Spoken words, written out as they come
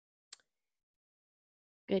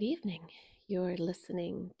Good evening. You're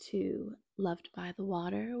listening to Loved by the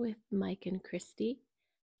Water with Mike and Christi.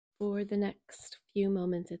 For the next few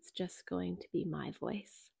moments, it's just going to be my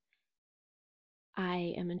voice.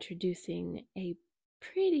 I am introducing a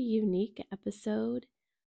pretty unique episode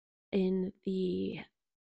in the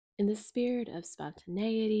spirit of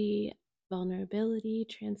spontaneity, vulnerability,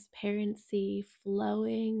 transparency,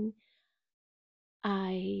 flowing.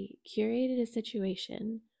 I curated a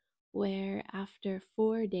situation where, after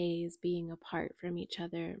 4 days being apart from each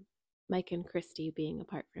other, Mike and Christy being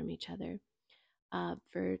apart from each other,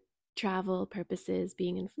 for travel purposes,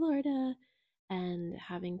 being in Florida and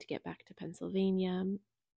having to get back to Pennsylvania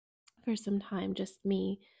for some time, just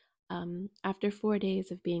me. After 4 days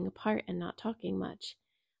of being apart and not talking much,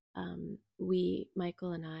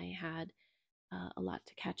 Michael and I, had a lot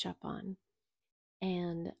to catch up on.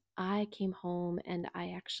 And I came home and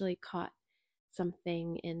I actually caught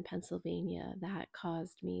something in Pennsylvania that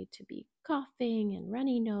caused me to be coughing and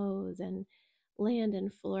runny nose and land in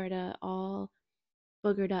Florida, all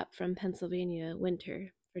boogered up from Pennsylvania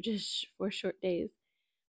winter for just 4 short days.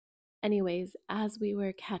 Anyways, as we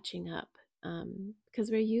were catching up, because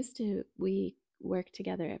we work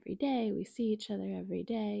together every day, we see each other every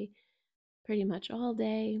day, pretty much all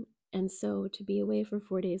day. And so to be away for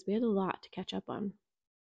 4 days, we had a lot to catch up on.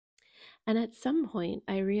 And at some point,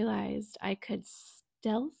 I realized I could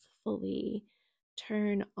stealthily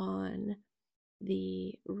turn on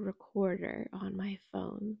the recorder on my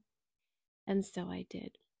phone. And so I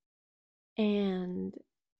did. And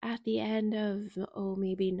at the end of,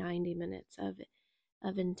 maybe 90 minutes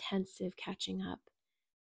of intensive catching up,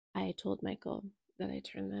 I told Michael that I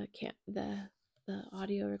turned the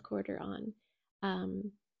audio recorder on.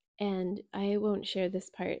 And I won't share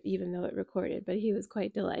this part, even though it recorded, but he was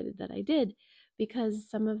quite delighted that I did, because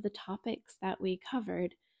some of the topics that we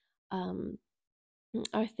covered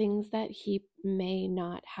are things that he may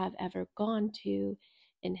not have ever gone to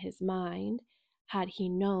in his mind had he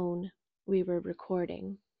known we were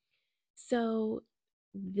recording. So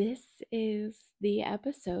this is the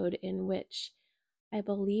episode in which I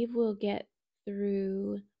believe we'll get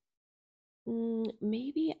through.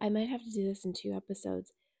 Maybe I might have to do this in 2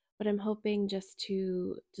 episodes, but I'm hoping just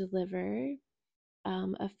to deliver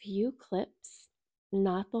a few clips,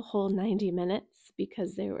 not the whole 90 minutes,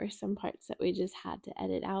 because there were some parts that we just had to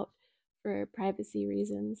edit out for privacy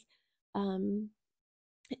reasons, and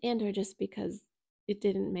or just because it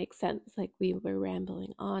didn't make sense. Like, we were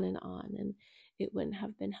rambling on and it wouldn't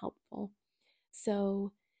have been helpful.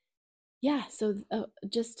 So yeah, so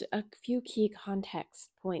just a few key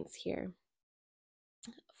context points here.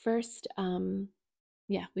 First,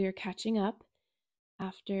 we were catching up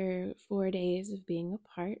after 4 days of being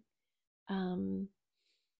apart.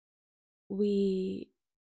 We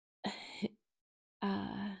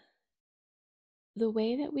the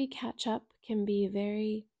way that we catch up can be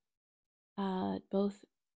very both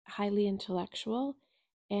highly intellectual,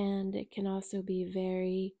 and it can also be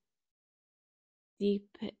very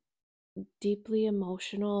deeply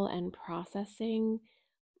emotional and processing.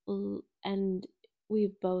 And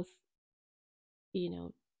we've both,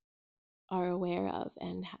 are aware of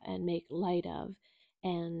and make light of,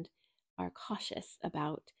 and are cautious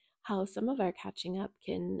about how some of our catching up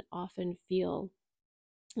can often feel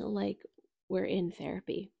like we're in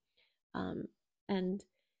therapy. And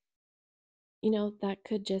that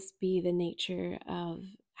could just be the nature of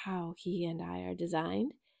how he and I are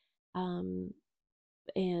designed.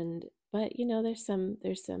 But there's some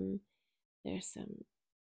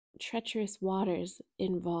treacherous waters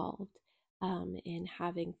involved in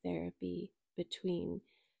having therapy between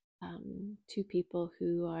two people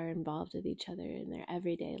who are involved with each other in their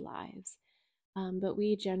everyday lives. But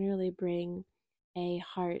we generally bring a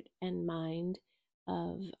heart and mind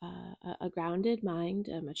of a grounded mind,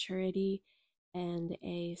 a maturity, and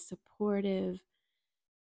a supportive,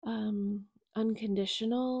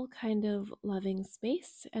 unconditional kind of loving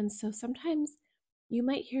space. And so sometimes you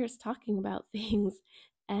might hear us talking about things,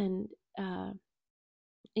 and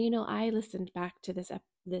I listened back to this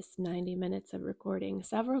 90 minutes of recording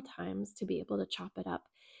several times to be able to chop it up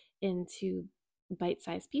into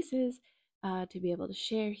bite-sized pieces, to be able to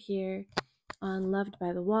share here on Loved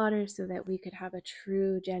by the Water, so that we could have a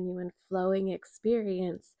true, genuine, flowing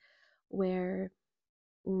experience where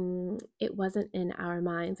it wasn't in our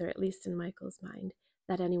minds, or at least in Michael's mind,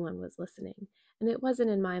 that anyone was listening. And it wasn't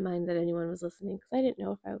in my mind that anyone was listening, because I didn't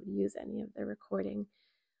know if I would use any of the recording.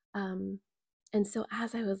 And so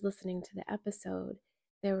as I was listening to the episode,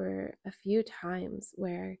 there were a few times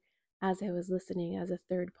where, as I was listening as a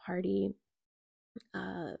third party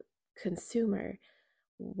consumer,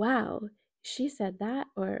 wow, she said that,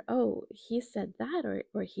 or oh, he said that,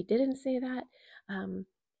 or he didn't say that. um,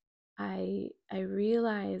 I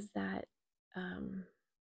realize that, um,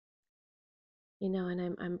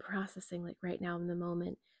 and I'm processing, like, right now in the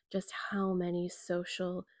moment, just how many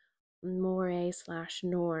social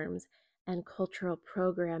mores/norms and cultural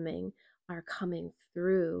programming are coming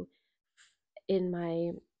through in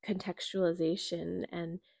my contextualization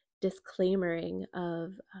and disclaimering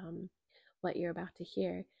of, what you're about to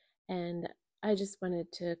hear. And I just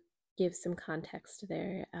wanted to give some context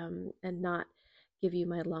there, and not give you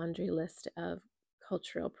my laundry list of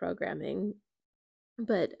cultural programming,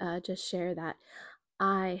 but just share that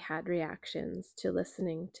I had reactions to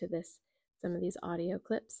listening to some of these audio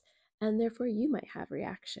clips, and therefore you might have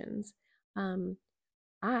reactions. Um,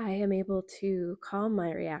 I am able to calm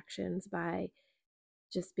my reactions by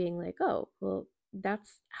just being like, oh, well,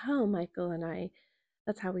 that's how Michael and I,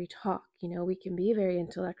 that's how we talk. We can be very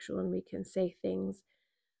intellectual and we can say things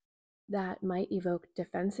that might evoke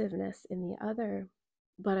defensiveness in the other.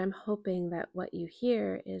 But I'm hoping that what you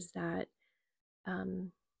hear is that,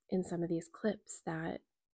 um, in some of these clips, that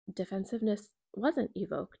defensiveness wasn't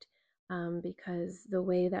evoked, because the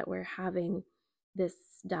way that we're having this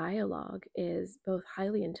dialogue is both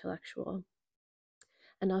highly intellectual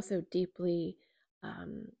and also deeply,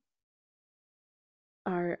 um,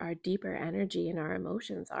 our deeper energy and our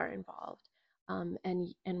emotions are involved,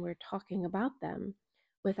 and we're talking about them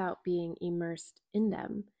without being immersed in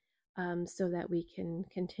them, so that we can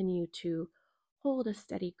continue to hold a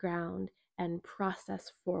steady ground and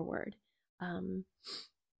process forward. um,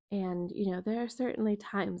 and there are certainly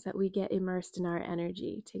times that we get immersed in our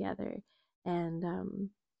energy together, and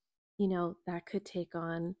that could take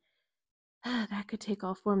on that could take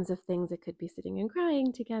all forms of things. It could be sitting and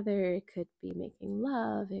crying together. It could be making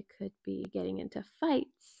love. It could be getting into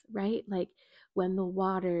fights, right? Like when the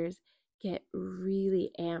waters get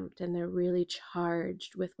really amped and they're really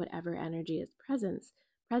charged with whatever energy is present,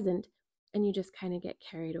 and you just kind of get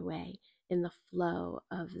carried away in the flow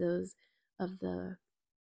of the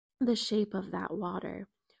shape of that water.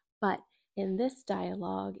 But in this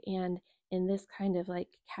dialogue and in this kind of like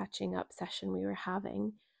catching up session we were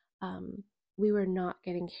having, we were not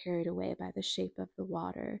getting carried away by the shape of the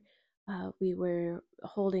water. We were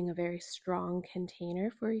holding a very strong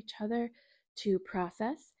container for each other to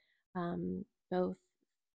process, both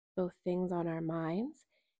things on our minds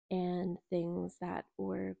and things that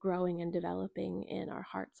were growing and developing in our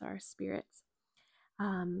hearts, our spirits.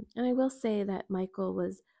 And I will say that Michael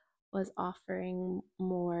was offering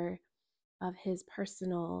more of his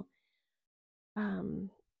personal,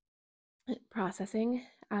 um, processing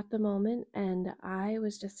at the moment, and I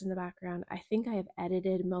was just in the background. I think I have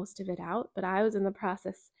edited most of it out, but I was in the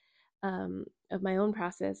process, of my own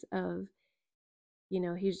process of,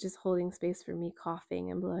 he's just holding space for me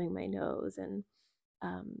coughing and blowing my nose, and,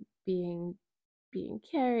 being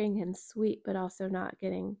caring and sweet, but also not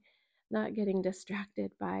getting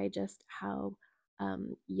distracted by just how,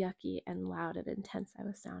 yucky and loud and intense I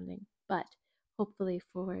was sounding. But hopefully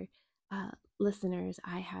for, listeners,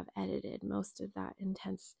 I have edited most of that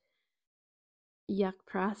intense yuck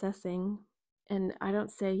processing. And I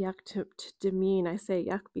don't say yuck to demean. I say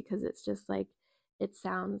yuck because it's just like, it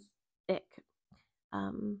sounds ick.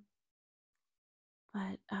 Um,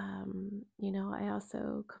 but I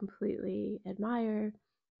also completely admire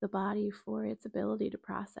the body for its ability to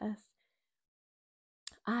process.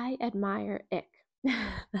 I admire ick.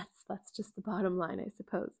 That's just the bottom line, I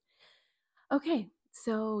suppose. Okay,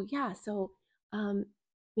 so yeah, so, um,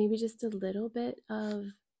 maybe just a little bit of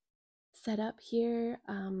setup here.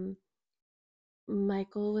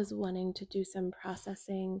 Michael was wanting to do some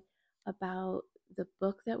processing about the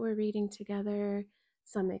book that we're reading together,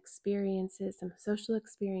 some experiences, some social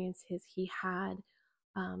experiences he had,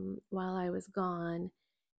 while I was gone,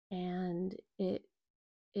 and it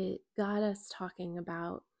got us talking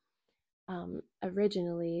about,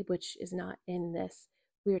 originally, which is not in this.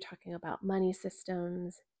 We were talking about money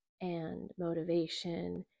systems and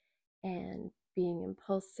motivation and being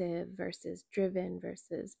impulsive versus driven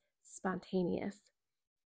versus spontaneous.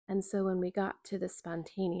 And so when we got to the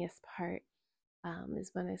spontaneous part,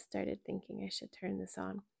 is when I started thinking I should turn this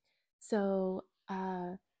on. So,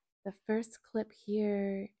 the first clip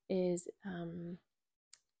here is,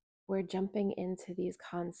 we're jumping into these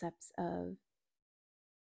concepts of,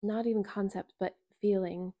 not even concept, but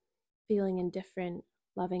feeling indifferent,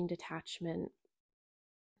 loving detachment,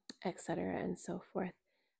 etc., and so forth.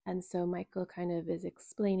 And so Michael kind of is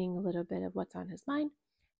explaining a little bit of what's on his mind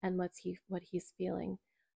and what he's feeling.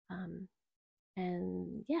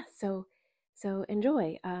 And yeah, so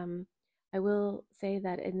enjoy. I will say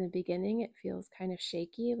that in the beginning, it feels kind of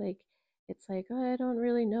shaky. Like, it's like, oh, I don't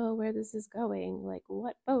really know where this is going. Like,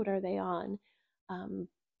 what boat are they on? Um,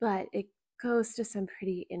 but it goes to some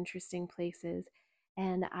pretty interesting places.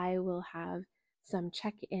 And I will have some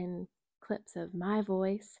check in clips of my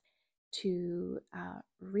voice to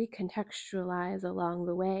recontextualize along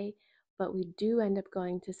the way. But we do end up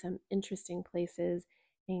going to some interesting places,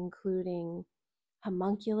 including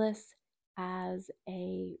homunculus as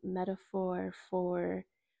a metaphor for,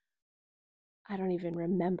 I don't even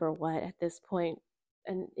remember what at this point.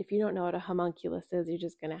 And if you don't know what a homunculus is, you're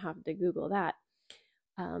just going to have to Google that.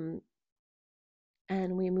 Um,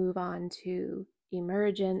 and we move on to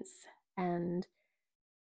emergence, and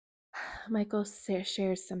Michael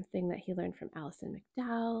shares something that he learned from Alison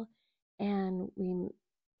McDowell, and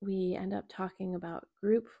we end up talking about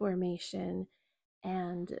group formation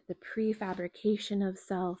and the prefabrication of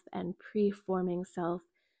self and preforming self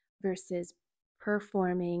versus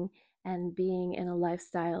performing and being in a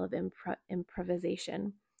lifestyle of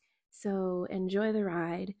improvisation. So enjoy the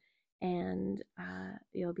ride, and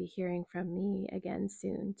you'll be hearing from me again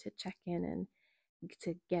soon to check in and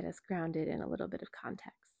to get us grounded in a little bit of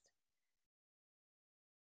context.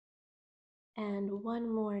 And one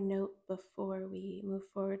more note before we move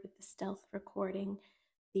forward with the stealth recording: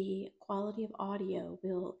 the quality of audio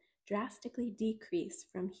will drastically decrease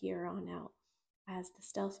from here on out, as the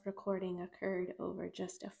stealth recording occurred over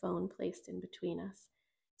just a phone placed in between us.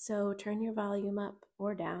 So turn your volume up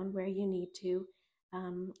or down where you need to,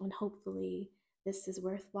 and hopefully this is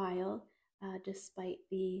worthwhile despite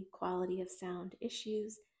the quality of sound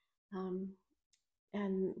issues. Um,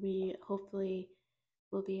 and we hopefully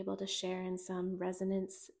will be able to share in some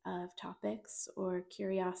resonance of topics or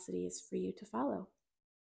curiosities for you to follow.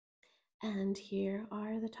 And here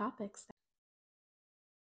are the topics.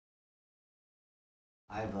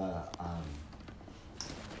 I have a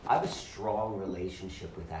I have a strong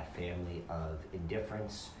relationship with that family of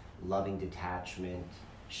indifference, loving detachment,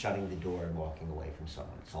 shutting the door and walking away from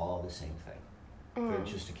someone. It's all the same thing. They're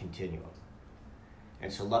just a continuum.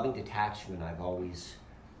 And so loving detachment, I've always,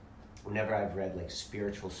 whenever I've read like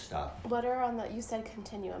spiritual stuff. What are on the, you said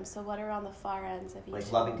continuum, so what are on the far ends of each?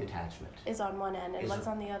 Like loving detachment. Is on one end, and what's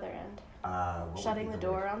on the other end? Shutting the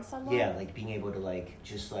door on someone? Yeah, like being able to like,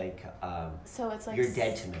 just like, so it's like you're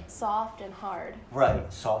dead to me. Soft and hard.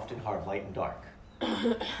 Right, soft and hard, light and dark.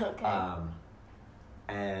 Okay.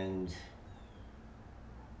 And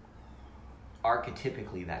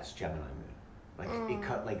archetypically that's Gemini moon. Like it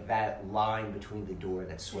cut like that line between the door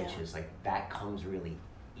that switches, like that comes really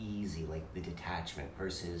easy, like the detachment,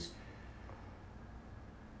 versus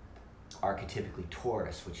archetypically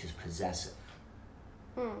Taurus, which is possessive.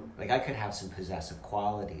 Like I could have some possessive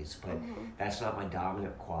qualities, but that's not my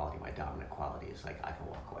dominant quality. My dominant quality is like I can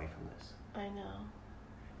walk away from this. I know.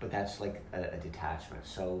 But that's like a detachment.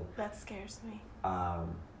 So that scares me.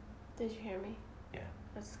 Did you hear me? Yeah.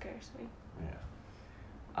 That scares me.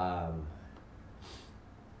 Yeah.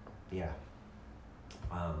 Yeah.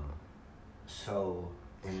 So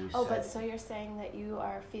when you but so you're saying that you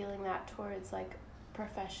are feeling that towards like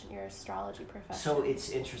your astrology profession. So it's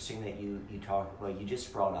interesting that you talk, well, you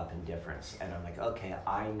just brought up indifference, and I'm like, okay,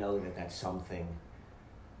 I know that that's something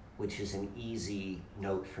which is an easy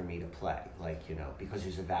note for me to play, like, you know, because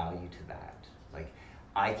there's a value to that. Like,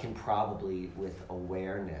 I can probably, with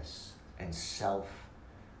awareness and self,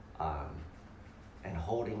 and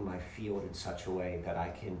holding my field in such a way that I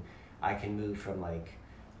can move from like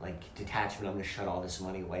detachment, I'm going to shut all this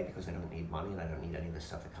money away because I don't need money and I don't need any of the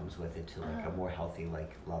stuff that comes with it, to like a more healthy,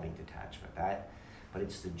 like loving detachment. But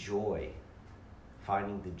it's the joy,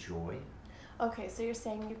 finding the joy. Okay, so you're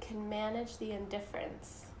saying you can manage the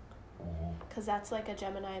indifference, because that's like a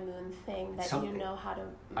Gemini moon thing that you know how to.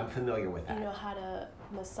 I'm familiar with that. You know how to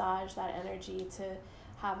massage that energy to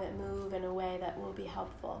have it move in a way that will be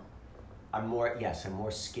helpful. I'm more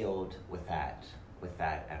skilled with that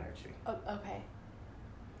energy. Oh, okay.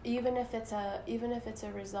 Even if it's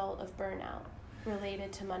a result of burnout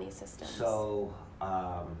related to money systems. So,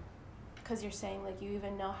 because you're saying like you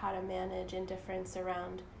even know how to manage indifference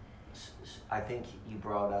around. I think you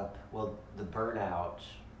brought up, well, the burnout.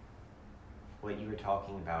 What you were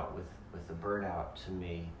talking about with the burnout to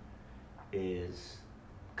me is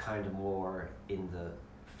kind of more in the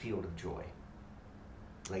field of joy.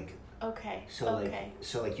 Like. Okay.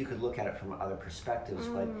 So like you could look at it from other perspectives,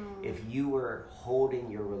 but if you were holding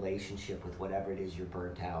your relationship with whatever it is you're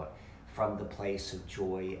burnt out from the place of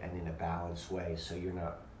joy and in a balanced way, so you're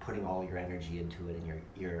not putting all your energy into it and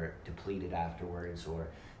you're depleted afterwards, or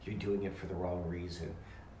you're doing it for the wrong reason,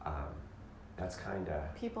 that's kind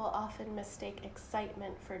of... People often mistake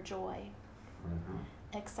excitement for joy.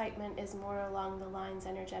 Excitement is more along the lines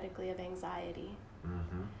energetically of anxiety.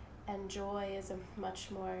 And joy is a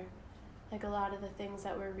much more, like a lot of the things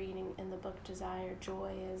that we're reading in the book Desire,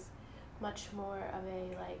 joy is much more of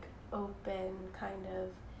a like open kind of,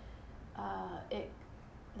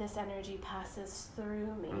 this energy passes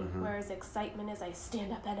through me, whereas excitement is I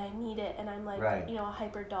stand up and I need it and I'm like, a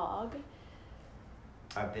hyper dog.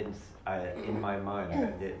 I've been, in my mind,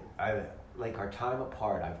 I like our time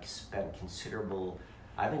apart, I've spent considerable,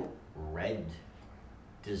 I haven't read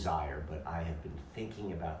Desire, but I have been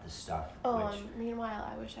thinking about the stuff. Meanwhile,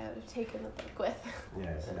 I wish I would have taken the book with.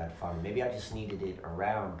 Yeah, isn't that fun? Maybe I just needed it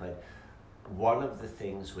around, but one of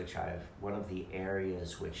the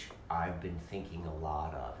areas which I've been thinking a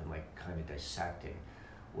lot of and like kind of dissecting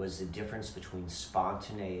was the difference between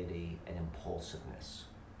spontaneity and impulsiveness.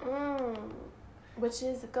 Which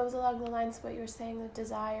goes along the lines of what you were saying with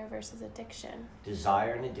desire versus addiction.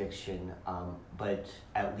 Desire and addiction, but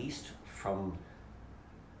at least from...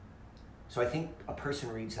 So I think a person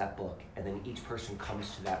reads that book, and then each person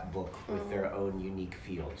comes to that book with their own unique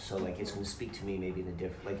field. So like it's going to speak to me maybe in a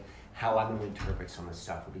different... Like how I'm going to interpret some of the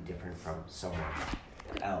stuff will be different from someone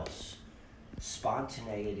else.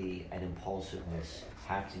 Spontaneity and impulsiveness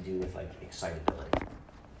have to do with like excitability.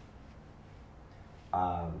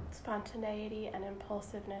 Spontaneity and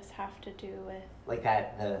impulsiveness have to do with... Like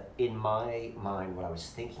that, in my mind, what I was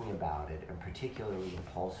thinking about it, and particularly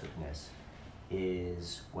impulsiveness,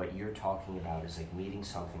 is what you're talking about is like meeting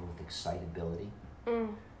something with excitability,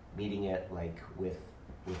 meeting it like with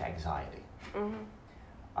anxiety.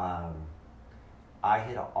 I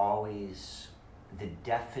had always, the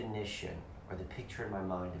definition or the picture in my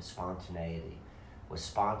mind of spontaneity was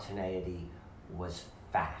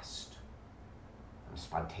fast.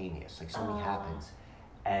 Spontaneous, like something happens.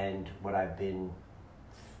 And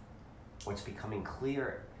what's becoming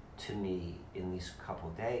clear to me in these couple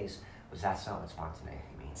of days was that's not what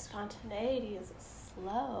spontaneity means. Spontaneity is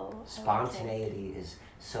slow. Spontaneity is,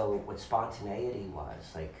 so what spontaneity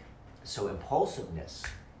was, like, so impulsiveness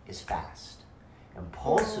is fast.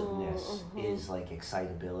 Impulsiveness is like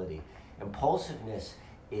excitability. Impulsiveness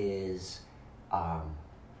is,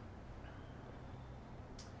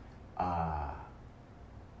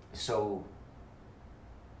 so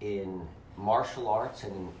in martial arts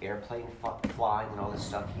and in airplane flying and all this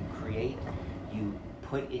stuff, you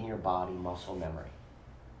put in your body muscle memory.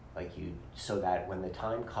 Like so that when the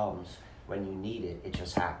time comes, when you need it, it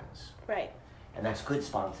just happens. Right. And that's good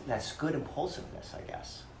that's good impulsiveness, I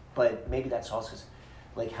guess. But maybe that's also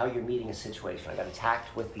like how you're meeting a situation. I got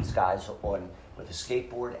attacked with these guys with a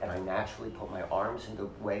skateboard, and I naturally put my arms in the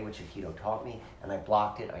way, which Aikido taught me, and I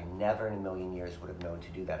blocked it. I never in a million years would have known to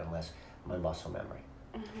do that unless my muscle memory.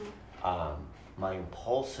 My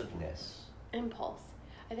impulsiveness. Impulse.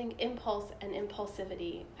 I think impulse and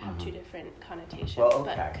impulsivity have two different connotations. Well,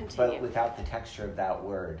 okay, but without the texture of that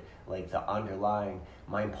word, like the underlying,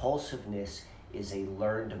 my impulsiveness is a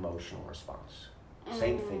learned emotional response.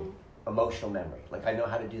 Same thing. Emotional memory. Like I know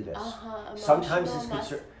how to do this. Sometimes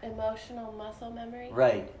it's emotional muscle memory.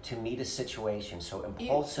 Right, to meet a situation. So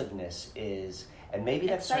impulsiveness is, and maybe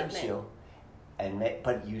that serves you,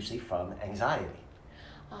 but usually from anxiety.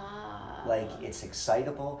 Like it's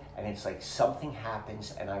excitable, and it's like something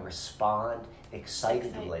happens, and I respond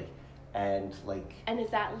excitedly, and like. And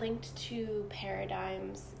is that linked to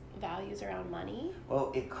paradigms? Values around money?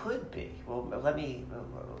 Well, it could be. Well, let me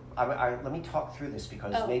talk through this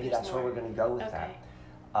because maybe that's where we're going to go with that.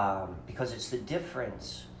 Because it's the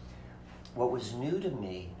difference. What was new to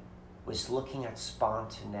me was looking at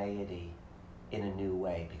spontaneity in a new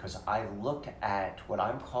way, because I looked at what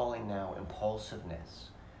I'm calling now impulsiveness.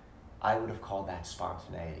 I would have called that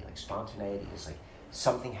spontaneity. Like spontaneity is like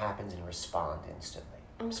something happens and respond instantly.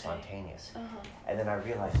 Spontaneous. And then I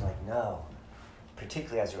realized like, no,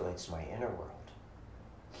 particularly as it relates to my inner world,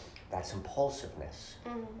 that's impulsiveness.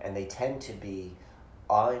 And they tend to be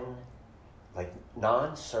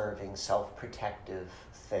non-serving, self-protective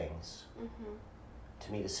things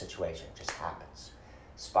to meet a situation. It just happens.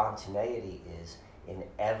 Spontaneity is in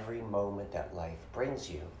every moment that life brings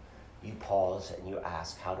you, you pause and you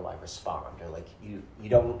ask, how do I respond? Or like you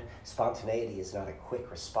don't, spontaneity is not a quick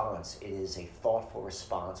response. It is a thoughtful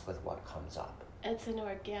response with what comes up. It's an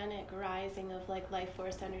organic rising of like life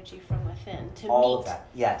force energy from within of that,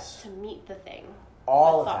 yes. To meet the thing.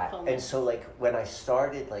 All of that. And so like when I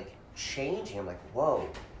started like changing, I'm like, whoa,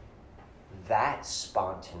 that's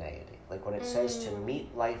spontaneity. Like when it says to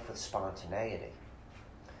meet life with spontaneity.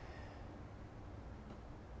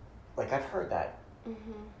 Like I've heard that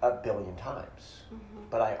a billion times,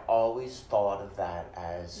 but I always thought of that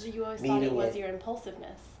as you always thought it was your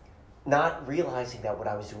impulsiveness. not realizing that what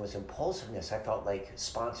I was doing was impulsiveness. I felt like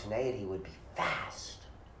spontaneity would be fast.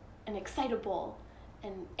 And excitable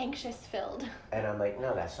and anxious filled. And I'm like,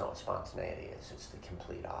 no, that's not what spontaneity is. It's the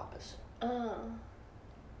complete opposite.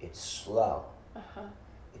 It's slow.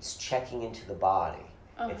 It's checking into the body.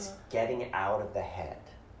 It's getting out of the head.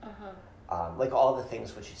 Like all the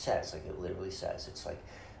things which it says, like it literally says, it's like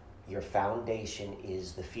your foundation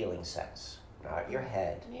is the feeling sense, not your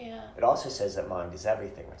head. Yeah. It also says that mind is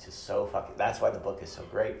everything, which is so fucking, that's why the book is so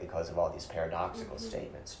great, because of all these paradoxical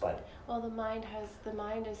statements. But well, the mind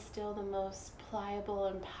is still the most pliable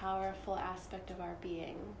and powerful aspect of our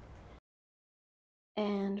being.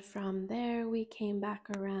 And from there, we came back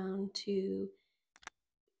around to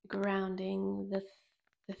grounding the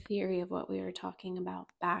theory of what we were talking about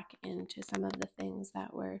back into some of the things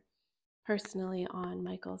that were personally on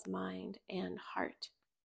Michael's mind and heart.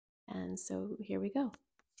 And so here we go.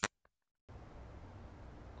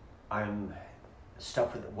 I'm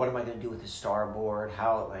stuff with, what am I going to do with the starboard?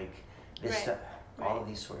 How, like, this stuff, all of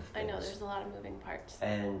these sort of things. I know, there's a lot of moving parts.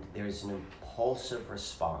 And there's an impulsive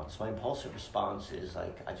response. My impulsive response is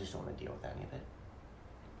like, I just don't want to deal with any of it.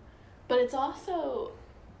 But it's also,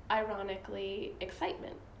 ironically,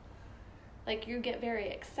 excitement. Like, you get very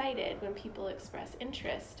excited when people express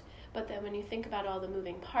interest, but then when you think about all the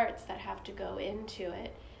moving parts that have to go into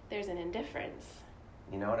it, there's an indifference.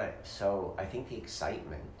 You know what so I think the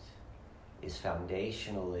excitement is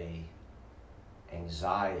foundationally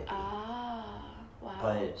anxiety. Ah, wow.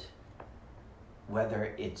 But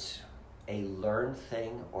whether it's a learned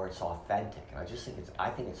thing or it's authentic, and I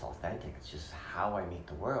think it's authentic. It's just how I meet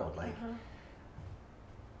the world. Like,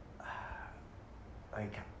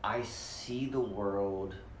 like I see the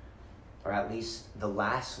world, or at least the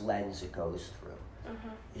last lens it goes through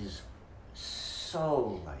is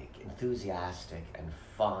so like enthusiastic and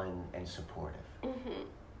fun and supportive.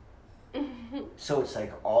 So it's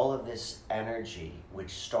like all of this energy,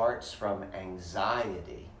 which starts from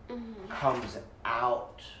anxiety, comes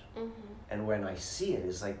out. And when I see it,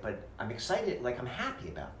 it's like, but I'm excited, like I'm happy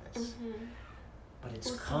about this. But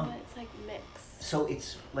it's it's like mixed. So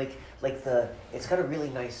it's like it's got a really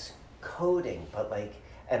nice coding, but like,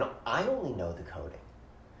 and I only know the coding.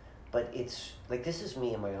 But it's like, this is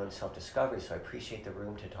me and my own self-discovery, so I appreciate the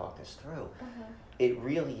room to talk this through. It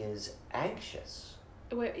really is anxious.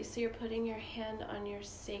 Wait, so you're putting your hand on your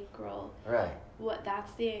sacral. Right.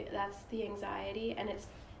 That's the anxiety, and it's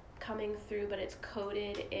coming through, but it's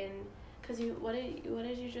coded in, because what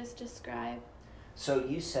did you just describe? So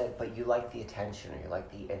you said, but you like the attention, or you like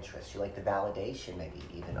the interest, you like the validation, maybe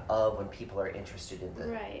even of when people are interested in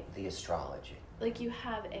the astrology. Like you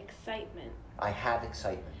have excitement. I have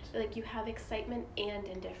excitement. Like you have excitement and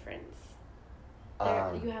indifference.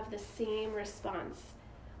 You have the same response.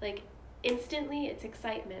 Like instantly it's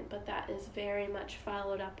excitement, but that is very much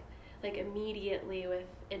followed up like immediately with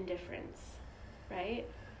indifference, right?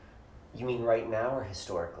 You mean right now or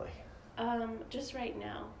historically? Just right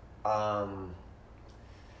now.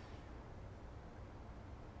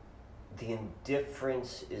 The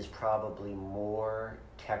indifference is probably more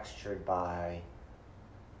textured by,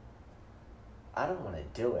 I don't want to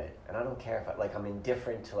do it, and I don't care if I'm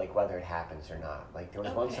indifferent to like whether it happens or not. Like there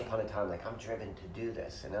was once upon a time, like I'm driven to do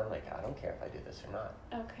this, and I'm like, I don't care if I do this or not.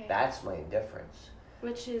 Okay. That's my indifference.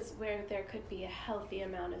 Which is where there could be a healthy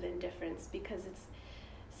amount of indifference, because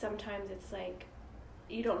sometimes it's like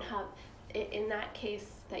you don't have, in that case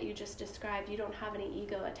that you just described, you don't have any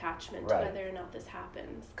ego attachment to whether or not this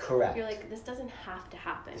happens. Correct. You're like, this doesn't have to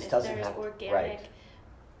happen. If there's organic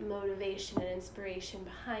motivation and inspiration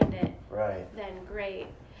behind it, then great.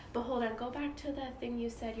 But hold on, go back to the thing you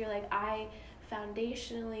said. You're like, I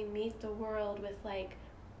foundationally meet the world with like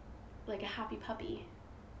a happy puppy.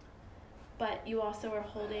 But you also are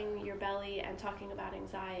holding your belly and talking about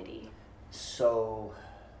anxiety. So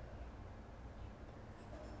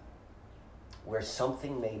where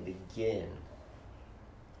something may begin,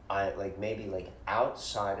 I like maybe like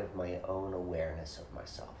outside of my own awareness of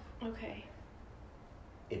myself. Okay.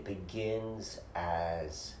 It begins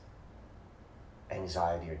as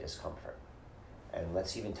anxiety or discomfort. And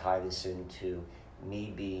let's even tie this into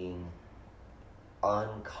me being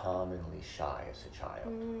uncommonly shy as a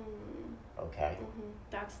child. Okay?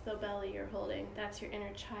 That's the belly you're holding. That's your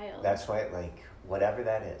inner child. That's why, like, whatever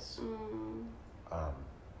that is.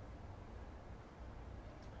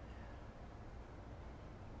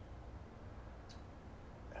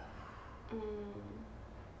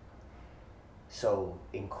 So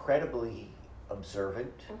incredibly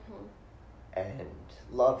observant and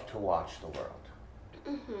love to watch the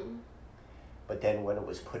world. But then when it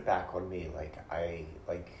was put back on me, I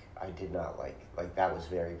did not like that was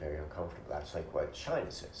very, very uncomfortable. That's like what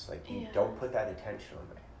shyness is. Like, you don't put that attention on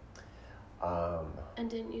me. And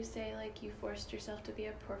didn't you say like you forced yourself to be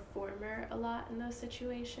a performer a lot in those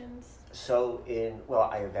situations? So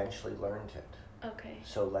I eventually learned it. Okay.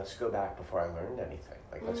 So let's go back before I learned anything.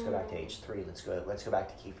 Like, let's go back to age 3. Let's go back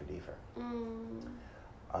to Kiefer Deefer.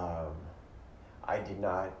 I did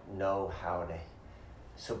not know how to.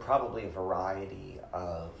 So probably a variety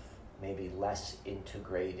of maybe less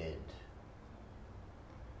integrated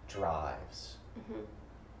drives.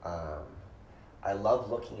 I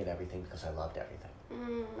love looking at everything because I loved everything.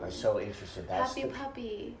 I was so interested. Happy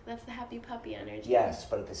puppy. That's the happy puppy energy. Yes,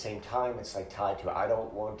 but at the same time, it's like tied to, I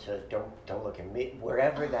don't want to, don't look at me,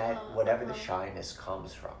 whatever the shyness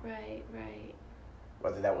comes from. Right.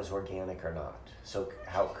 Whether that was organic or not. So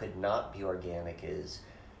how it could not be organic is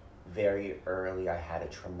very early I had a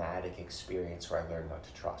traumatic experience where I learned not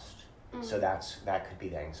to trust. So that could be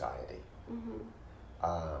the anxiety.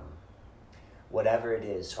 Whatever it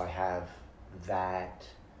is, so I have that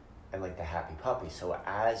and like the happy puppy. So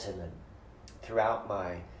throughout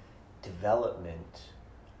my development,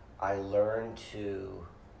 I learned to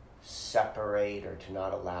separate or to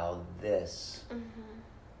not allow this.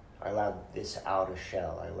 I allowed this outer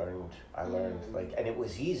shell. I learned like, and it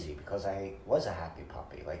was easy because I was a happy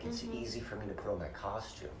puppy. Like, it's easy for me to put on that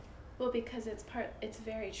costume. Well, because it's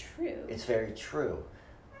very true. It's very true,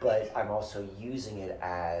 but I'm also using it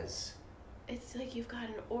as. It's like you've got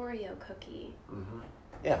an Oreo cookie.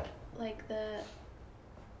 Yeah. Like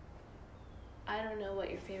I don't know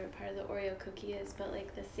what your favorite part of the Oreo cookie is, but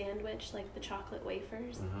like the sandwich, like the chocolate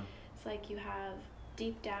wafers, it's like you have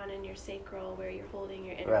deep down in your sacral where you're holding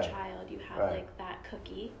your inner child, you have like that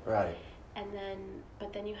cookie. Right. And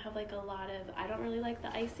but then you have like a lot of, I don't really like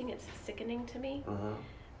the icing, it's sickening to me.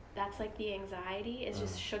 That's like the anxiety, it's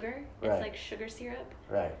just sugar. It's like sugar syrup.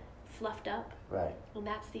 Right. Fluffed up. Right. And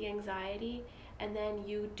that's the anxiety. And then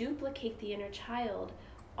you duplicate the inner child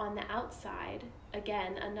on the outside,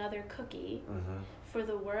 again, another cookie for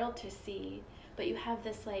the world to see, but you have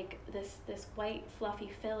this like this white fluffy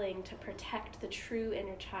filling to protect the true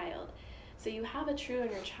inner child. So you have a true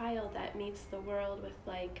inner child that meets the world with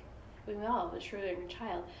like, we all have a true inner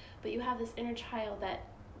child, but you have this inner child that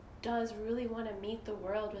does really want to meet the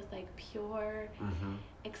world with like pure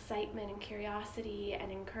excitement and curiosity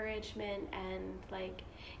and encouragement and like,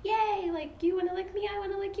 yay, like you want to lick me, I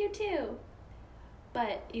want to lick you too.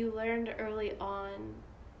 But you learned early on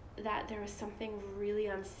that there was something really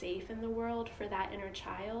unsafe in the world for that inner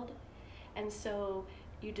child. And so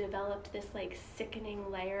you developed this like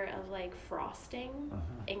sickening layer of like frosting,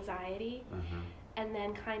 anxiety, and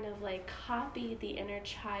then kind of like copied the inner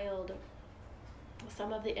child,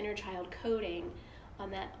 some of the inner child coding on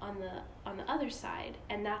the other side,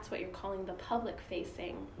 and that's what you're calling the public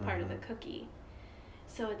facing part of the cookie.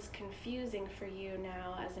 So it's confusing for you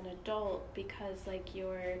now as an adult because like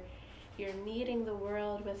you're meeting the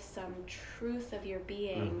world with some truth of your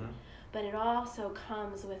being, but it also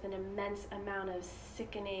comes with an immense amount of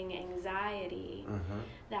sickening anxiety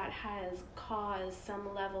that has caused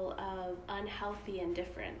some level of unhealthy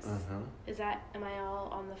indifference. Am I all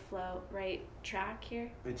on the right track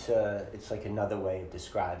here? It's like another way of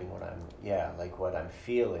describing what I'm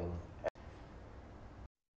feeling.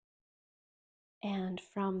 And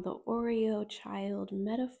from the Oreo child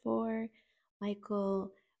metaphor,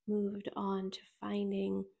 Michael moved on to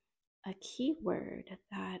finding a keyword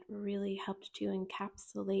that really helped to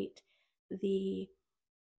encapsulate the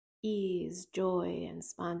ease, joy, and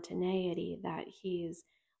spontaneity that he's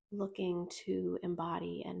looking to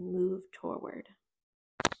embody and move toward.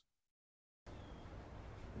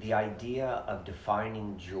 The idea of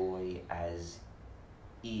defining joy as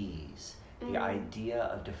ease, the idea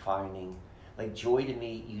of defining, like, joy to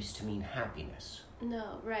me used to mean happiness.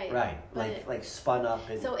 No, right. Right, like spun up.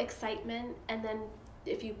 So excitement, and then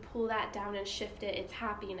if you pull that down and shift it, it's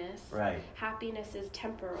happiness. Right. Happiness is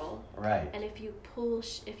temporal. Right. And if you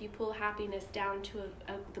pull happiness down to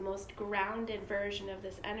the most grounded version of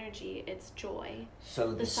this energy, it's joy.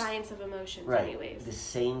 So the science of emotions, anyways. The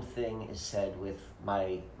same thing is said with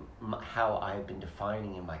my how I've been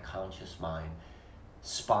defining in my conscious mind.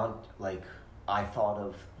 I thought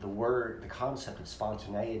of the concept of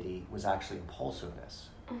spontaneity was actually impulsiveness.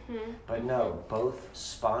 But no, both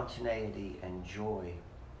spontaneity and joy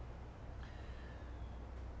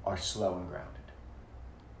are slow and grounded.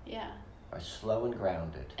 Yeah. Are slow and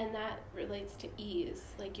grounded. And that relates to ease,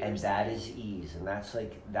 like you were saying. And that is ease, and that's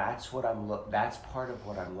part of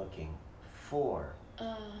what I'm looking for.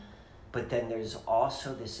 But then there's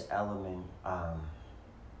also this element.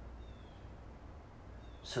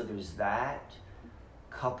 So there's that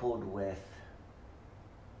coupled with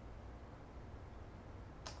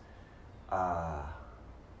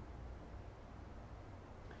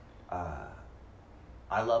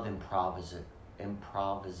I love improvisation.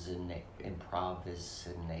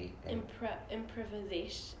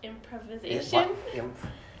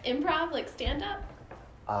 Improv, like stand up.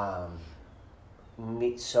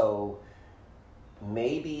 So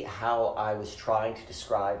maybe how I was trying to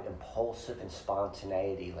describe impulsive and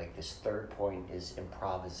spontaneity, like this third point is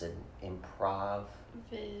improv.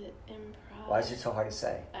 Why is it so hard to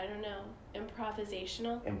say? I don't know.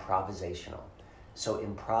 Improvisational. So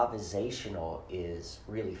improvisational is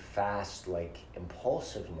really fast, like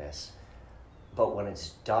impulsiveness, but when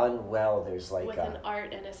it's done well, there's like with an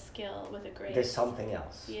art and a skill, with a grace. There's something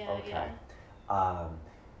else. Yeah. Okay. Yeah.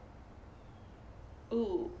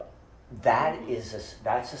 Ooh. That's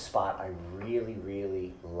a spot I really,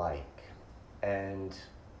 really like, and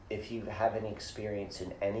if you have any experience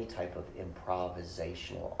in any type of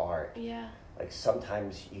improvisational art, yeah, like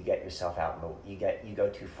sometimes you get yourself out and you go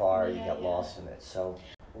too far, you get lost in it. So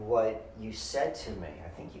what you said to me, I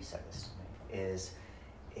think you said this to me, is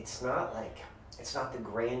it's not the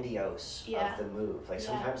grandiose of the move. Like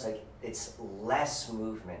sometimes like it's less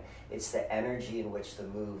movement. It's the energy in which the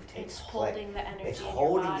move takes place. Holding the energy. It's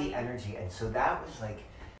holding the energy. And so that was like,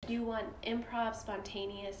 you want improv,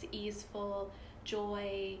 spontaneous, easeful,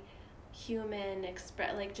 joy, human,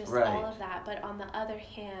 like just all of that. But on the other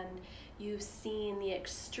hand, you've seen the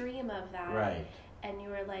extreme of that. Right. And you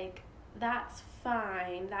were like, that's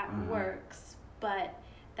fine, that works, but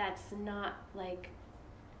that's not like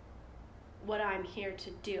what I'm here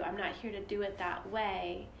to do. I'm not here to do it that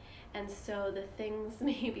way. And so the things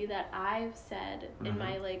maybe that I've said in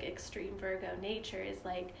my like extreme Virgo nature is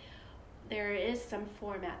like, there is some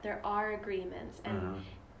format, there are agreements, and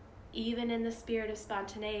even in the spirit of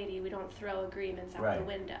spontaneity, we don't throw agreements out the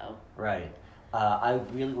window. Right. I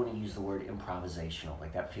really want to use the word improvisational.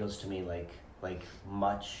 Like that feels to me like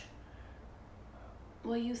much.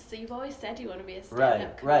 Well, you've always said you want to be a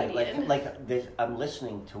stand-up comedian. Like I'm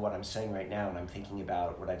listening to what I'm saying right now, and I'm thinking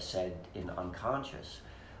about what I've said in unconscious.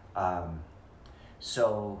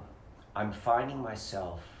 So I'm finding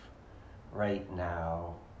myself right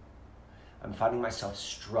now. I'm finding myself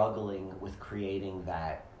struggling with creating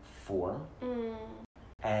that form.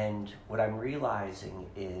 And what I'm realizing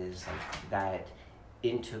is like that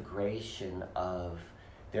integration of,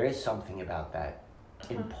 there is something about that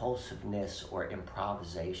impulsiveness or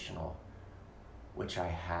improvisational, which I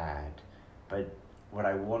had, but what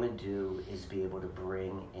I want to do is be able to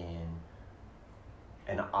bring in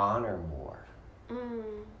and honor more.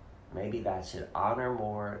 Maybe that's it. Honor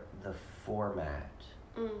more the format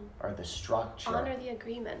or the structure. Honor the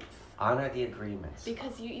agreements. Honor the agreements.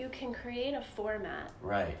 Because you can create a format.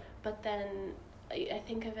 Right. But then I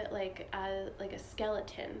think of it like a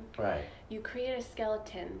skeleton. Right. You create a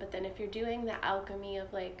skeleton, but then if you're doing the alchemy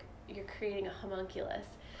of like, you're creating a homunculus,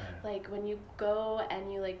 like when you go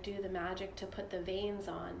and you like do the magic to put the veins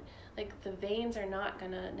on, like the veins are not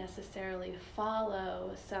gonna necessarily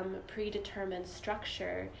follow some predetermined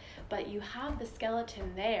structure, but you have the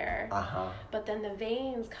skeleton there. But then the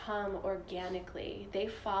veins come organically. They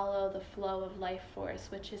follow the flow of life force,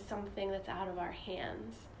 which is something that's out of our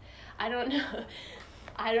hands. I don't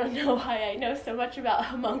know why I know so much about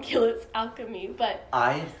homunculus alchemy, but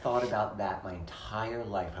I've thought about that my entire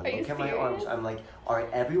life. I look at my arms, I'm like, are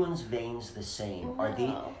everyone's veins the same?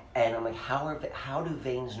 No. And I'm like, how do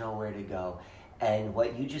veins know where to go? And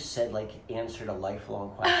what you just said like answered a lifelong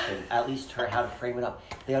question, at least how to frame it up.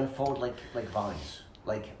 They unfold like vines.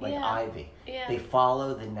 Like ivy. Yeah. They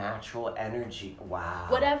follow the natural energy. Wow.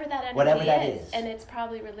 Whatever that energy Whatever that is. And it's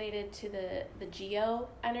probably related to the geo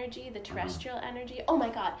energy, the terrestrial energy. Oh my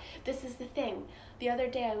God, this is the thing. The other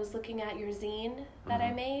day I was looking at your zine that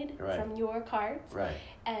I made from your cards. Right.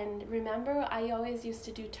 And remember, I always used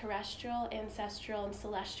to do terrestrial, ancestral, and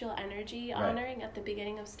celestial energy honoring at the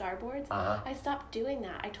beginning of starboards. I stopped doing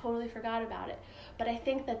that. I totally forgot about it. But I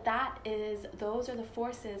think those are the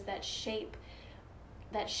forces that shape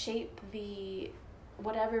the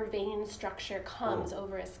whatever vein structure comes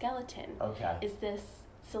over a skeleton. Is this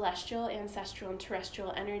celestial, ancestral, and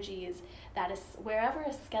terrestrial energies that is wherever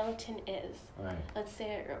a skeleton is. Let's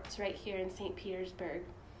say it's right here in St. Petersburg.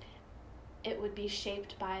 It would be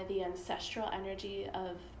shaped by the ancestral energy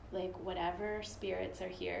of like whatever spirits are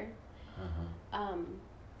here.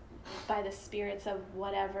 By the spirits of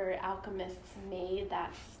whatever alchemists made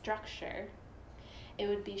that structure. It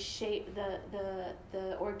would be shaped,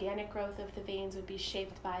 the organic growth of the veins would be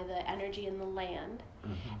shaped by the energy in the land,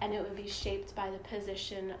 and it would be shaped by the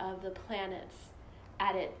position of the planets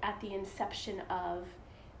at the inception of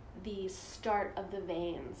the start of the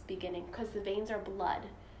veins beginning, because the veins are blood,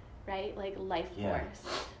 right? Like life force,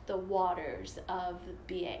 the waters of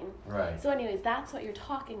being. Right. So anyways, that's what you're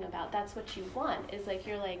talking about. That's what you want, is like,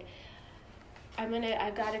 you're like,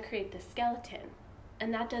 I've got to create the skeleton.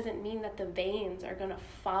 And that doesn't mean that the veins are going to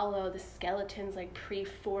follow the skeleton's like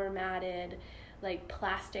pre-formatted, like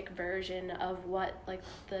plastic version of what like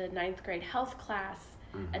the 9th grade health class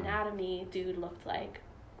anatomy dude looked like.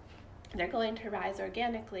 They're going to rise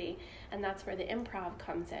organically, and that's where the improv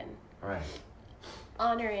comes in. Right.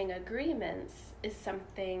 Honoring agreements is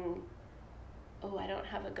something, I don't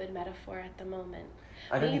have a good metaphor at the moment.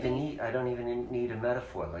 I don't even need a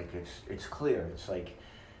metaphor. Like it's clear. It's like,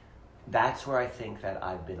 that's where I think that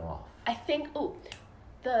I've been off. I think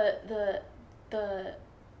the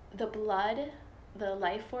blood, the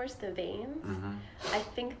life force, the veins, I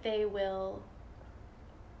think they will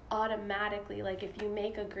automatically, like if you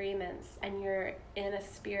make agreements and you're in a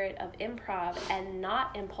spirit of improv and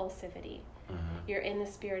not impulsivity, you're in the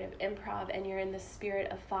spirit of improv and you're in the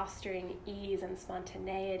spirit of fostering ease and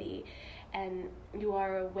spontaneity, and you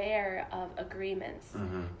are aware of agreements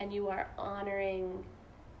and you are honoring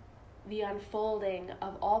the unfolding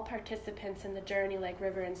of all participants in the journey, like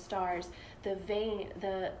river and stars, the veins,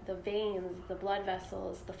 the blood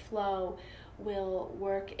vessels, the flow will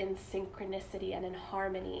work in synchronicity and in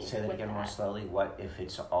harmony. Say that again more slowly. What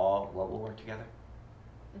will work together?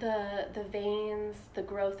 The veins, the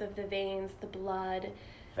growth of the veins, the blood.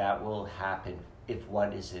 That will happen if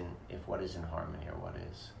what is in harmony, or what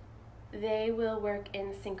is? They will work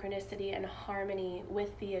in synchronicity and harmony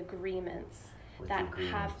with the agreements that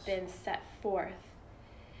have been set forth.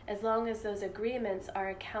 As long as those agreements are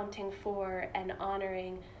accounting for and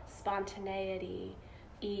honoring spontaneity,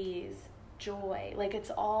 ease, joy, like it's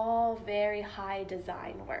all very high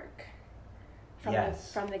design work from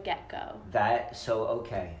the get-go.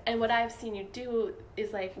 Okay. And what I've seen you do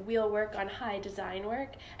is like, we'll work on high design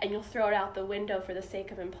work and you'll throw it out the window for the sake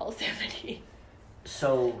of impulsivity.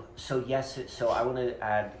 So yes, so I want to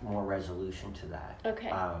add more resolution to that.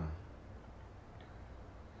 Okay.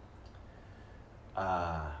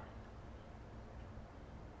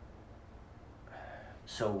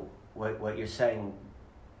 So what you're saying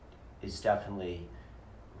is definitely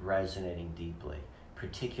resonating deeply,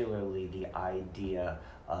 particularly the idea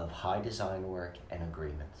of high design work and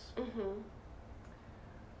agreements,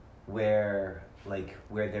 where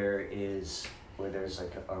there's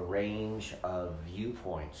like a range of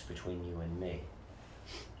viewpoints between you and me.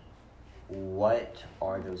 What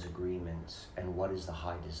are those agreements and what is the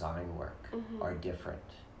high design work are different.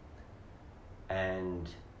 And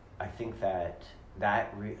I think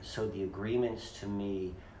so the agreements to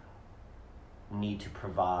me need to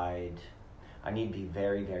provide, I need to be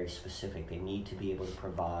very, very specific. They need to be able to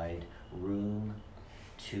provide room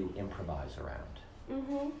to improvise around.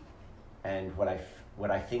 And what I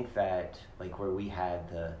think that, like, where we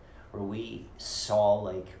saw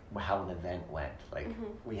like how an event went, like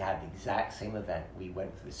we had the exact same event, we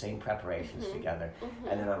went through the same preparations together,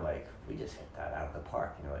 and then I'm like, we just hit that out of the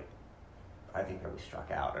park, like I think that we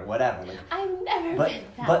struck out or whatever. Like, I've never been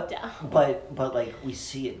that down. But like we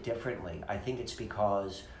see it differently. I think it's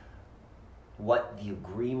because what the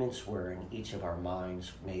agreements were in each of our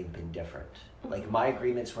minds may have been different. Like my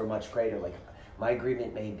agreements were much greater. Like my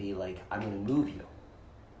agreement may be like, I'm going to move you.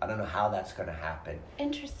 I don't know how that's going to happen.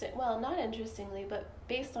 Interesting. Well, not interestingly, but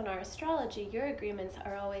based on our astrology, your agreements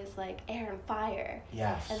are always like air and fire.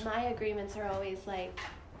 Yes. And my agreements are always like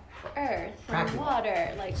earth practical. And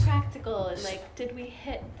water, like practical, and like, did we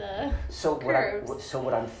hit the curves?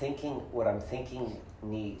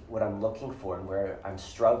 What I'm looking for, and where I'm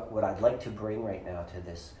what I'd like to bring right now to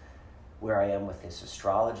this, where I am with this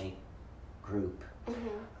astrology group,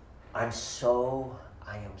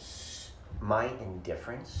 my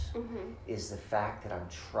indifference is the fact that I'm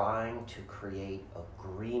trying to create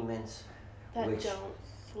agreements that don't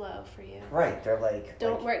flow for you. Right, they're like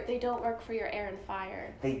work. They don't work for your air and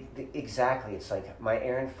fire. They exactly. It's like my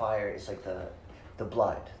air and fire is like the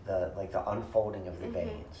blood, the unfolding of the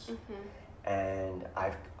veins, and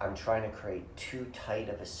I'm trying to create too tight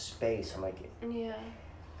of a space. I'm like, yeah.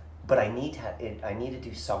 But I need to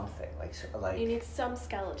do something like you need some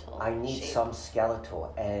skeletal. I need shape. some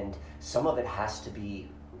skeletal, and some of it has to be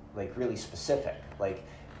like really specific. Like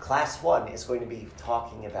class 1 is going to be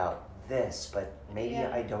talking about this, but maybe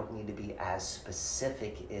I don't need to be as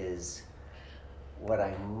specific as what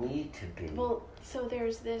I need to be. Well, so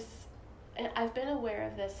there's this, and I've been aware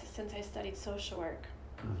of this since I studied social work,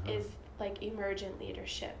 is like emergent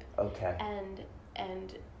leadership. Okay. And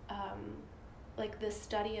like the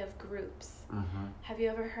study of groups. Mm-hmm. Have you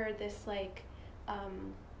ever heard this like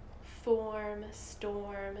um, form,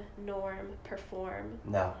 storm, norm, perform?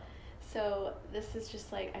 No. So this is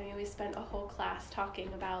just like, I mean, we spent a whole class talking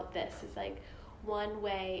about this. Is like one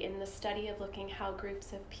way in the study of looking how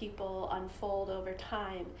groups of people unfold over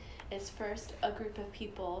time is first a group of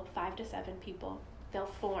people, 5 to 7 people, they'll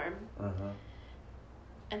form. Mm-hmm.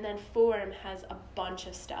 And then form has a bunch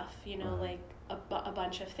of stuff, Mm-hmm. like a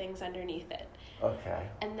bunch of things underneath it. Okay.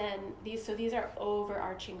 And then these are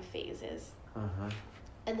overarching phases. Mm-hmm.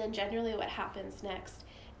 And then generally what happens next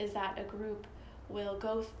is that a group will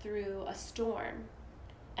go through a storm,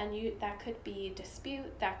 and that could be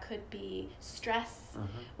dispute, that could be stress,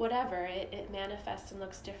 Mm-hmm. whatever. It manifests and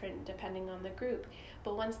looks different depending on the group.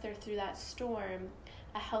 But once they're through that storm,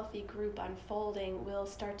 a healthy group unfolding will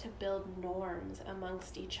start to build norms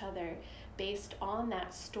amongst each other based on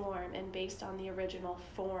that storm and based on the original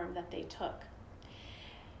form that they took.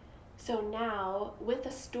 So now, with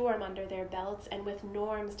a storm under their belts and with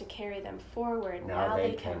norms to carry them forward, now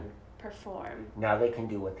they can perform. Now they can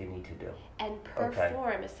do what they need to do. And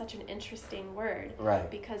perform is such an interesting word. Right.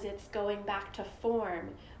 Because it's going back to form,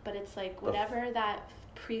 but it's like whatever that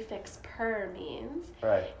prefix per means.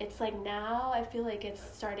 Right. It's like now I feel like it's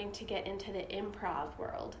starting to get into the improv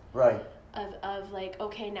world. Right. Of like,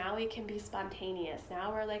 okay, now we can be spontaneous.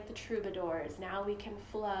 Now we're like the troubadours. Now we can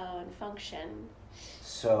flow and function.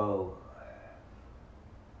 So,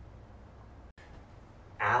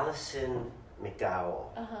 Alison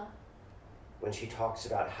McDowell, when she talks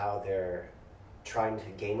about how they're trying to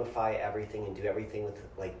gamify everything and do everything with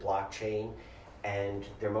like blockchain, and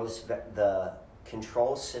the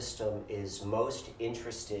control system is most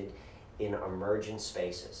interested in emergent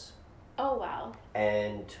spaces. Oh, wow.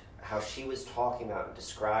 And how she was talking about and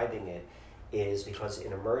describing it is because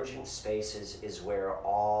in emergent spaces is where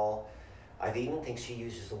I even think she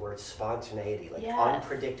uses the word spontaneity, like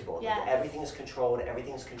unpredictable. Yes. Like everything is controlled,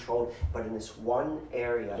 but in this one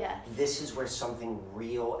area, this is where something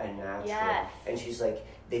real and natural. Yes. And she's like,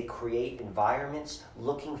 they create environments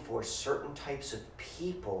looking for certain types of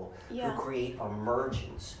people who create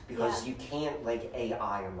emergence, because you can't like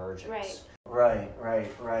AI emergence. Right.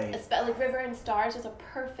 Like River and Stars is a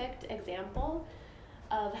perfect example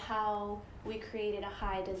of how we created a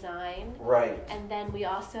high design. Right. And then we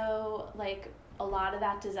also, like, a lot of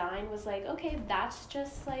that design was like, okay, that's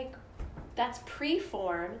just like, that's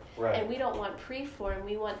preform. Right. And we don't want preform,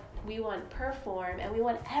 we want perform, and we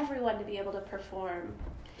want everyone to be able to perform.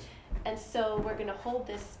 And so we're gonna hold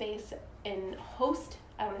this space and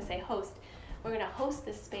we're gonna host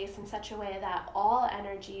this space in such a way that all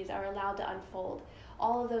energies are allowed to unfold.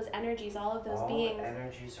 All of those energies, all of those beings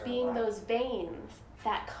being those veins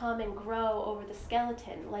that come and grow over the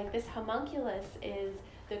skeleton. Like this homunculus is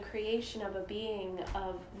the creation of a being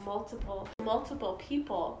of multiple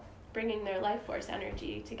people bringing their life force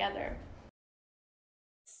energy together.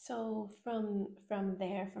 So from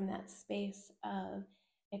that space of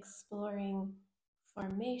exploring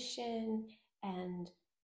formation and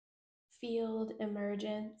field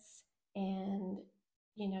emergence and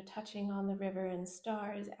touching on the river and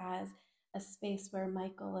stars as a space where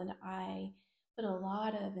Michael and I put a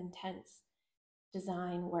lot of intense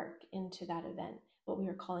design work into that event, what we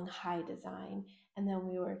were calling high design. And then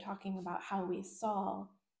we were talking about how we saw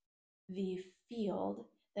the field,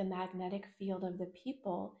 the magnetic field of the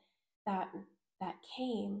people that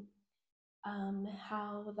came,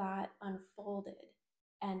 how that unfolded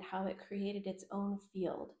and how it created its own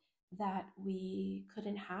field, that we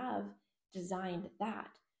couldn't have designed that,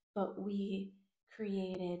 but we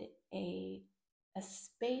created a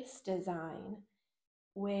space design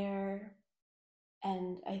where,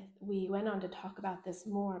 and we went on to talk about this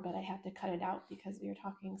more, but I had to cut it out because we were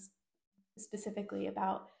talking specifically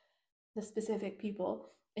about the specific people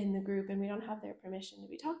in the group, and we don't have their permission to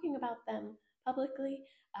be talking about them publicly.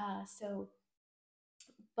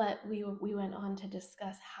 But we went on to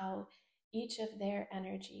discuss how each of their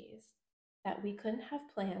energies that we couldn't have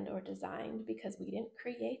planned or designed because we didn't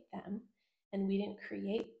create them and we didn't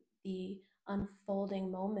create the unfolding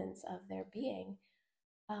moments of their being,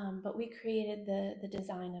 but we created the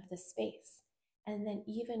design of the space. And then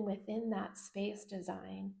even within that space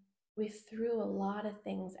design, we threw a lot of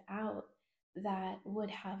things out that would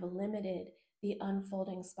have limited the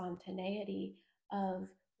unfolding spontaneity of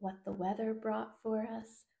what the weather brought for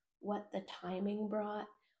us, what the timing brought,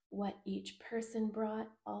 what each person brought,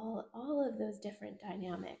 all of those different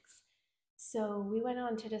dynamics. So we went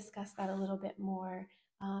on to discuss that a little bit more,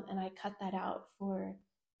 and I cut that out for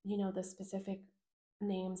the specific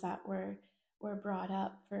names that were brought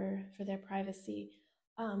up for their privacy.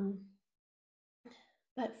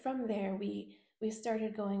 But from there, we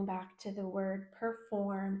started going back to the word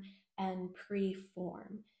perform and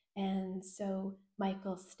preform. And so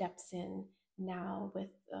Michael steps in now with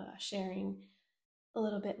sharing a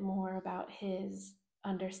little bit more about his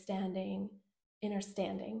understanding,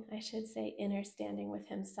 understanding, I should say, understanding with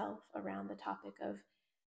himself around the topic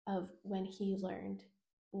of when he learned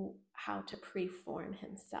how to preform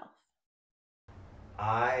himself.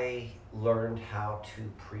 I learned how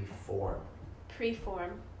to preform.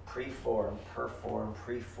 Preform. Preform, perform,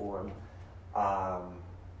 preform.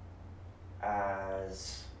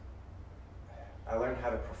 As I learned how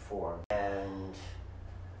to perform, and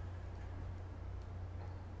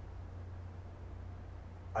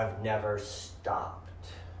I've never stopped.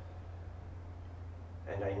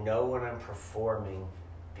 And I know when I'm performing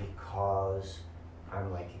because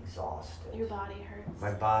I'm like exhausted. Your body hurts.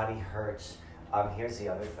 My body hurts. Here's the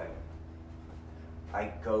other thing.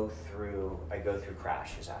 I go through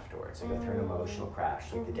crashes afterwards. I go through an emotional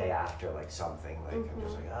crash, like the day after, like something, like I'm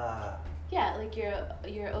just like, Yeah, like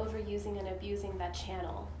you're overusing and abusing that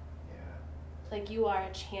channel. Yeah. Like you are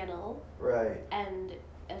a channel. Right. And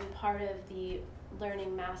part of the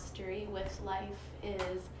learning mastery with life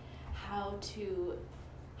is how to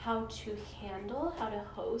handle, how to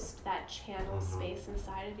host that channel space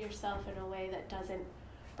inside of yourself in a way that doesn't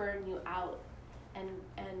burn you out and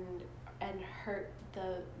hurt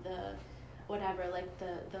the whatever, like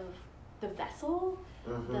the vessel,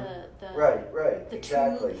 the right, the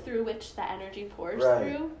exactly. tube through which the energy pours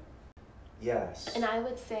through. Yes. And I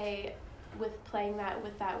would say, with playing that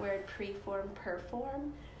with that word preform,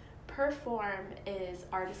 perform is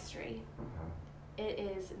artistry. It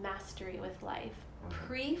is mastery with life.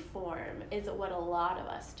 Preform is what a lot of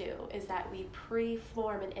us do, is that we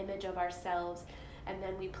preform an image of ourselves and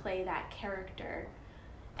then we play that character,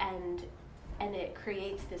 and it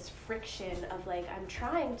creates this friction of like, I'm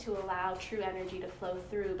trying to allow true energy to flow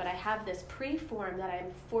through, but I have this preform that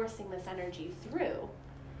I'm forcing this energy through.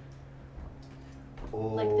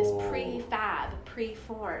 Like this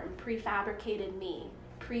preform, prefabricated me,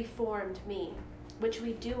 preformed me, which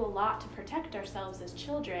we do a lot to protect ourselves as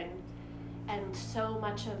children. And so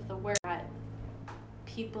much of the work that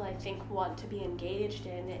people, I think, want to be engaged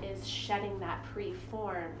in is shedding that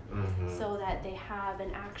preform, so that they have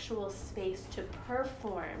an actual space to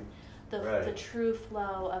perform the true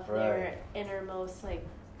flow of their innermost, like,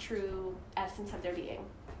 true essence of their being.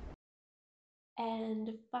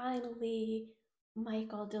 And finally,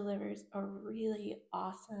 Michael delivers a really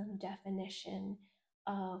awesome definition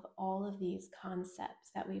of all of these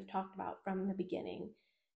concepts that we've talked about from the beginning,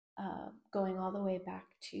 going all the way back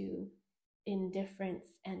to indifference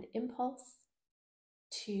and impulse,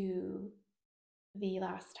 to the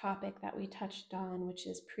last topic that we touched on, which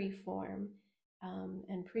is preform,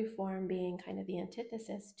 and preform being kind of the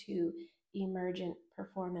antithesis to emergent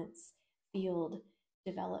performance field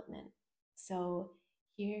development. So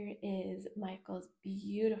here is Michael's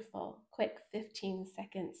beautiful, quick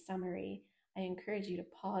 15-second summary. I encourage you to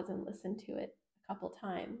pause and listen to it a couple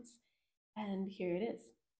times. And here it is.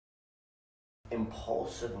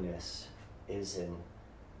 Impulsiveness is an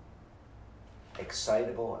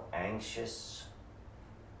excitable, anxious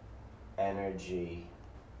energy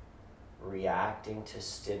reacting to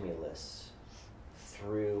stimulus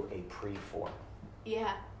through a preform.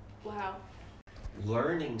 Yeah, wow.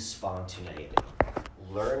 Learning spontaneity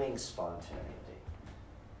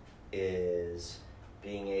is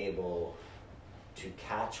being able to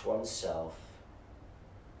catch oneself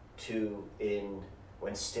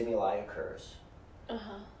when stimuli occurs,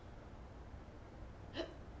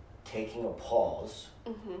 taking a pause,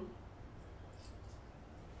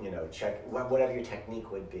 check whatever your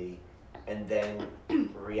technique would be, and then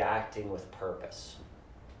reacting with purpose.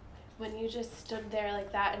 When you just stood there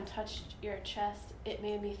like that and touched your chest, it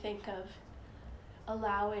made me think of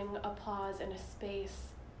allowing a pause and a space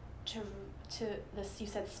to this. You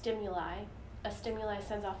said stimuli. A stimuli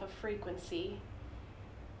sends off a frequency,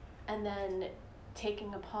 and then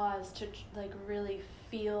taking a pause to like really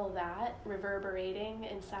feel that reverberating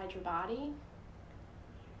inside your body.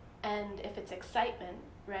 And if it's excitement,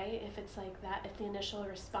 right? If it's like that, if the initial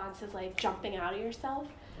response is like jumping out of yourself,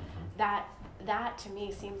 that to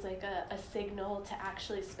me seems like a signal to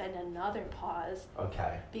actually spend another pause.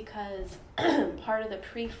 Okay. Because part of the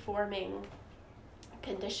preforming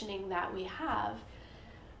conditioning that we have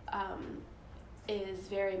is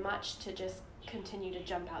very much to just continue to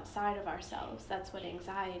jump outside of ourselves. That's what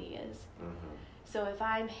anxiety is. So if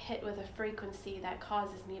I'm hit with a frequency that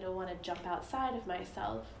causes me to want to jump outside of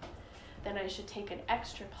myself, then I should take an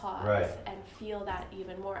extra pause and feel that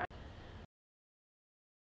even more.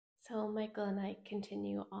 So my Michael and I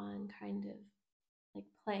continue on kind of like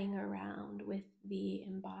playing around with the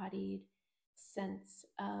embodied sense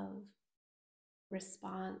of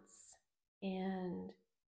response and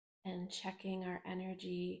checking our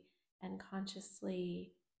energy and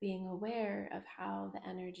consciously being aware of how the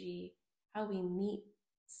energy, how we meet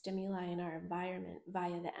stimuli in our environment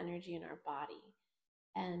via the energy in our body.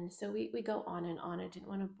 And so we go on and on. I didn't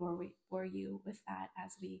want to bore you with that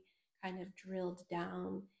as we kind of drilled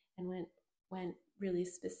down and went really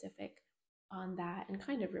specific on that and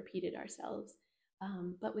kind of repeated ourselves.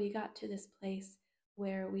 But we got to this place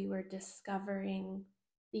where we were discovering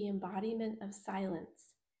the embodiment of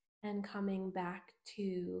silence and coming back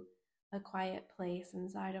to a quiet place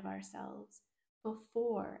inside of ourselves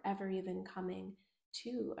before ever even coming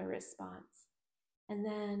to a response. And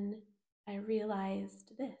then I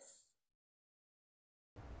realized this.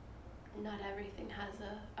 Not everything has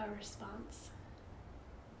a response,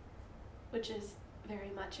 which is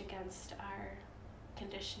very much against our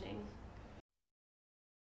conditioning.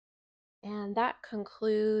 And that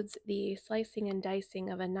concludes the slicing and dicing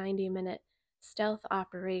of a 90-minute stealth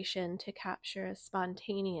operation to capture a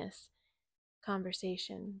spontaneous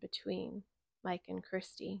conversation between Mike and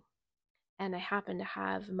Christi. And I happen to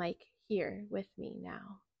have Mike here with me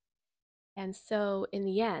now. And so, in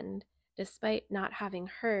the end, despite not having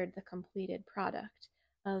heard the completed product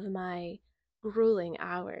of my grueling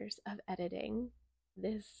hours of editing,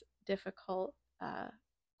 this difficult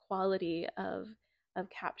quality of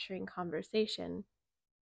capturing conversation,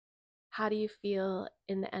 how do you feel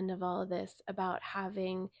in the end of all of this about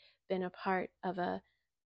having been a part of a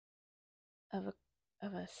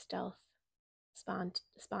stealth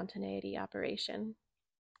spontaneity operation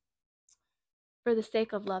for the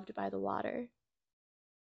sake of Loved by the Water?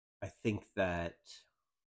 I think that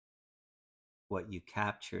what you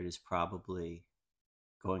captured is probably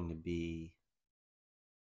going to be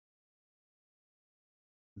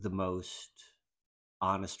the most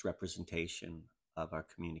honest representation of our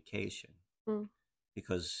communication.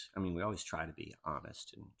 Because, I mean, we always try to be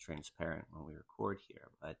honest and transparent when we record here,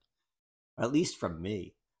 but at least from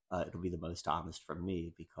me, it'll be the most honest from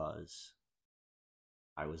me because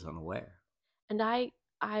I was unaware. And I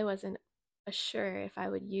wasn't sure if I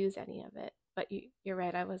would use any of it, but you're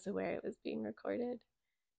right, I was aware it was being recorded.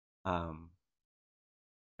 I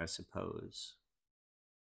suppose,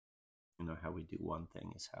 how we do one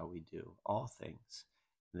thing is how we do all things.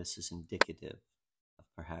 And this is indicative of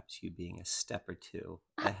perhaps you being a step or two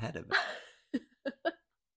ahead of it.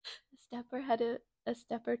 A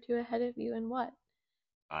step or two ahead of you in what?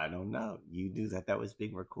 I don't know. You knew that was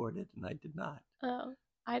being recorded, and I did not. Oh,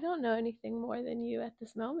 I don't know anything more than you at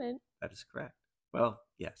this moment. That is correct. Well,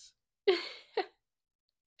 yes.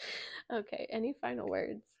 Okay, any final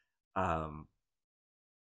words?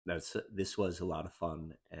 This was a lot of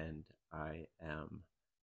fun, and I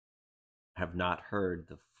have not heard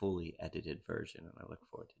the fully edited version, and I look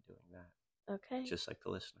forward to doing that. Okay. Just like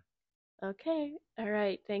the listener. Okay. All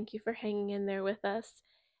right. Thank you for hanging in there with us,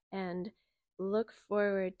 and look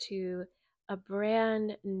forward to a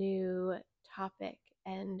brand new topic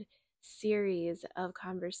and series of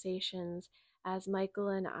conversations as Michael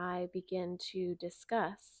and I begin to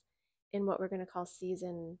discuss in what we're going to call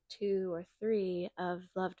season 2 or 3 of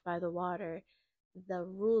Loved by the Water, the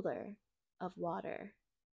ruler of water,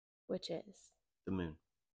 which is the moon.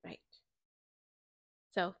 Right.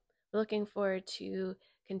 So looking forward to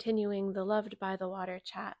continuing the Loved by the Water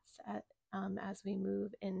chats as we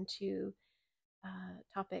move into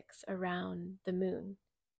topics around the moon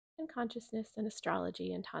and consciousness and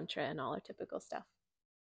astrology and tantra and all our typical stuff.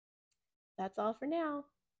 That's all for now.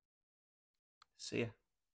 See ya.